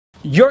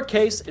Your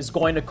case is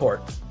going to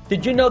court.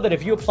 Did you know that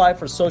if you apply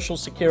for Social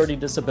Security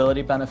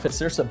disability benefits,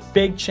 there's a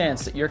big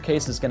chance that your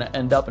case is going to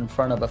end up in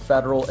front of a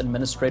federal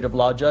administrative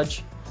law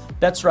judge?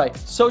 That's right,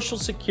 Social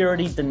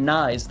Security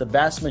denies the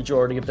vast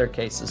majority of their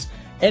cases,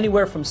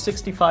 anywhere from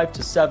 65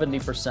 to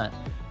 70%.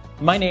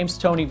 My name's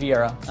Tony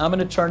Vieira. I'm an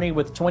attorney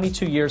with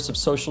 22 years of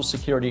Social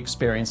Security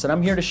experience, and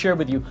I'm here to share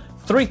with you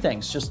three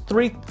things, just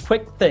three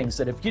quick things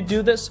that if you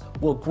do this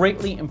will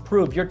greatly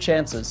improve your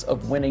chances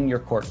of winning your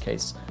court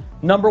case.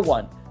 Number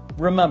one,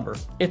 remember,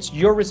 it's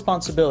your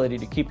responsibility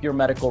to keep your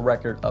medical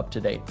record up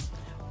to date.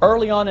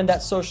 Early on in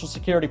that Social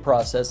Security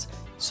process,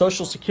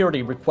 Social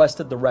Security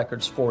requested the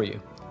records for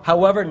you.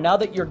 However, now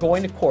that you're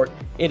going to court,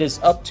 it is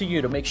up to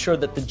you to make sure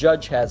that the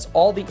judge has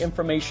all the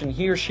information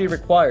he or she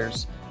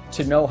requires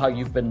to know how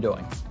you've been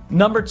doing.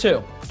 Number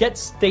two, get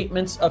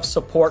statements of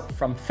support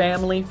from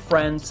family,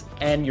 friends,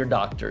 and your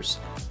doctors.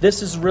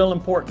 This is real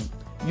important.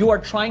 You are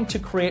trying to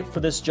create for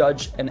this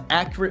judge an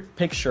accurate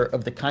picture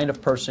of the kind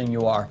of person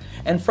you are.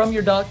 And from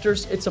your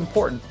doctors, it's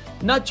important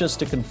not just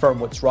to confirm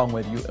what's wrong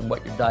with you and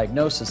what your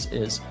diagnosis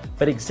is,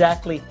 but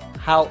exactly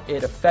how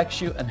it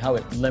affects you and how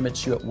it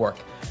limits you at work.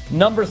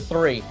 Number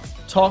three,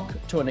 talk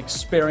to an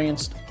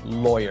experienced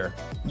lawyer.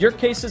 Your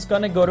case is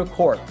going to go to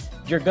court.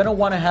 You're going to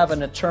want to have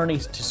an attorney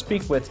to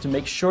speak with to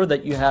make sure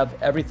that you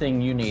have everything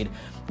you need.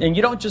 And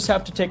you don't just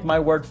have to take my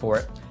word for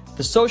it.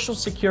 The Social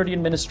Security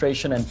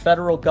Administration and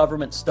federal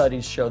government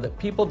studies show that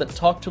people that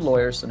talk to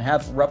lawyers and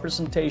have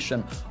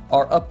representation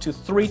are up to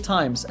 3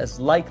 times as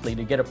likely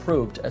to get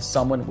approved as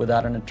someone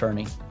without an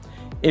attorney.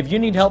 If you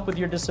need help with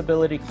your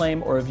disability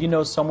claim, or if you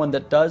know someone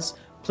that does,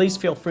 please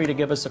feel free to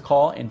give us a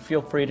call and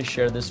feel free to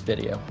share this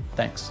video.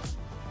 Thanks.